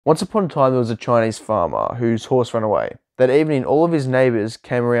Once upon a time, there was a Chinese farmer whose horse ran away. That evening, all of his neighbours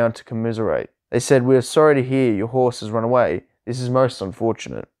came around to commiserate. They said, "We are sorry to hear your horse has run away. This is most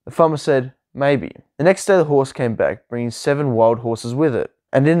unfortunate." The farmer said, "Maybe." The next day, the horse came back, bringing 7 wild horses with it.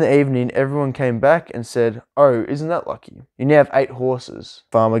 And in the evening, everyone came back and said, "Oh, isn't that lucky? You now have 8 horses."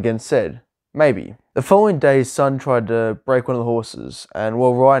 The farmer again said, "Maybe." The following day, his son tried to break one of the horses, and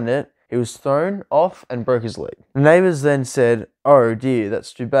while riding it, he was thrown off and broke his leg. The neighbours then said, "Oh dear,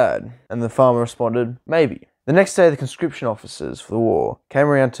 that's too bad." And the farmer responded, "Maybe." The next day, the conscription officers for the war came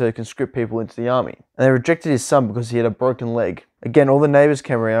around to conscript people into the army, and they rejected his son because he had a broken leg. Again, all the neighbours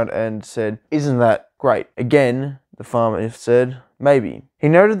came around and said, "Isn't that great?" Again, the farmer said, "Maybe." He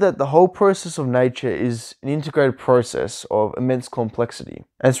noted that the whole process of nature is an integrated process of immense complexity,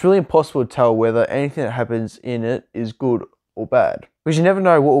 and it's really impossible to tell whether anything that happens in it is good or bad, because you never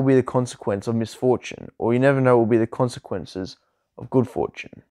know what will be the consequence of misfortune, or you never know what will be the consequences of good fortune.